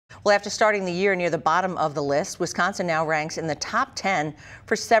Well, after starting the year near the bottom of the list, Wisconsin now ranks in the top 10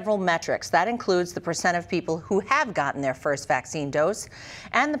 for several metrics. That includes the percent of people who have gotten their first vaccine dose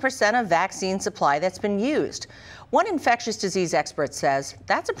and the percent of vaccine supply that's been used. One infectious disease expert says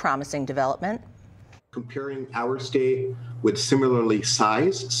that's a promising development. Comparing our state with similarly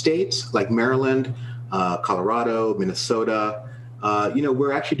sized states like Maryland, Colorado, Minnesota,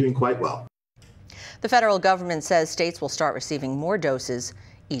 we're actually doing quite well. The federal government says states will start receiving more doses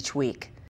each week.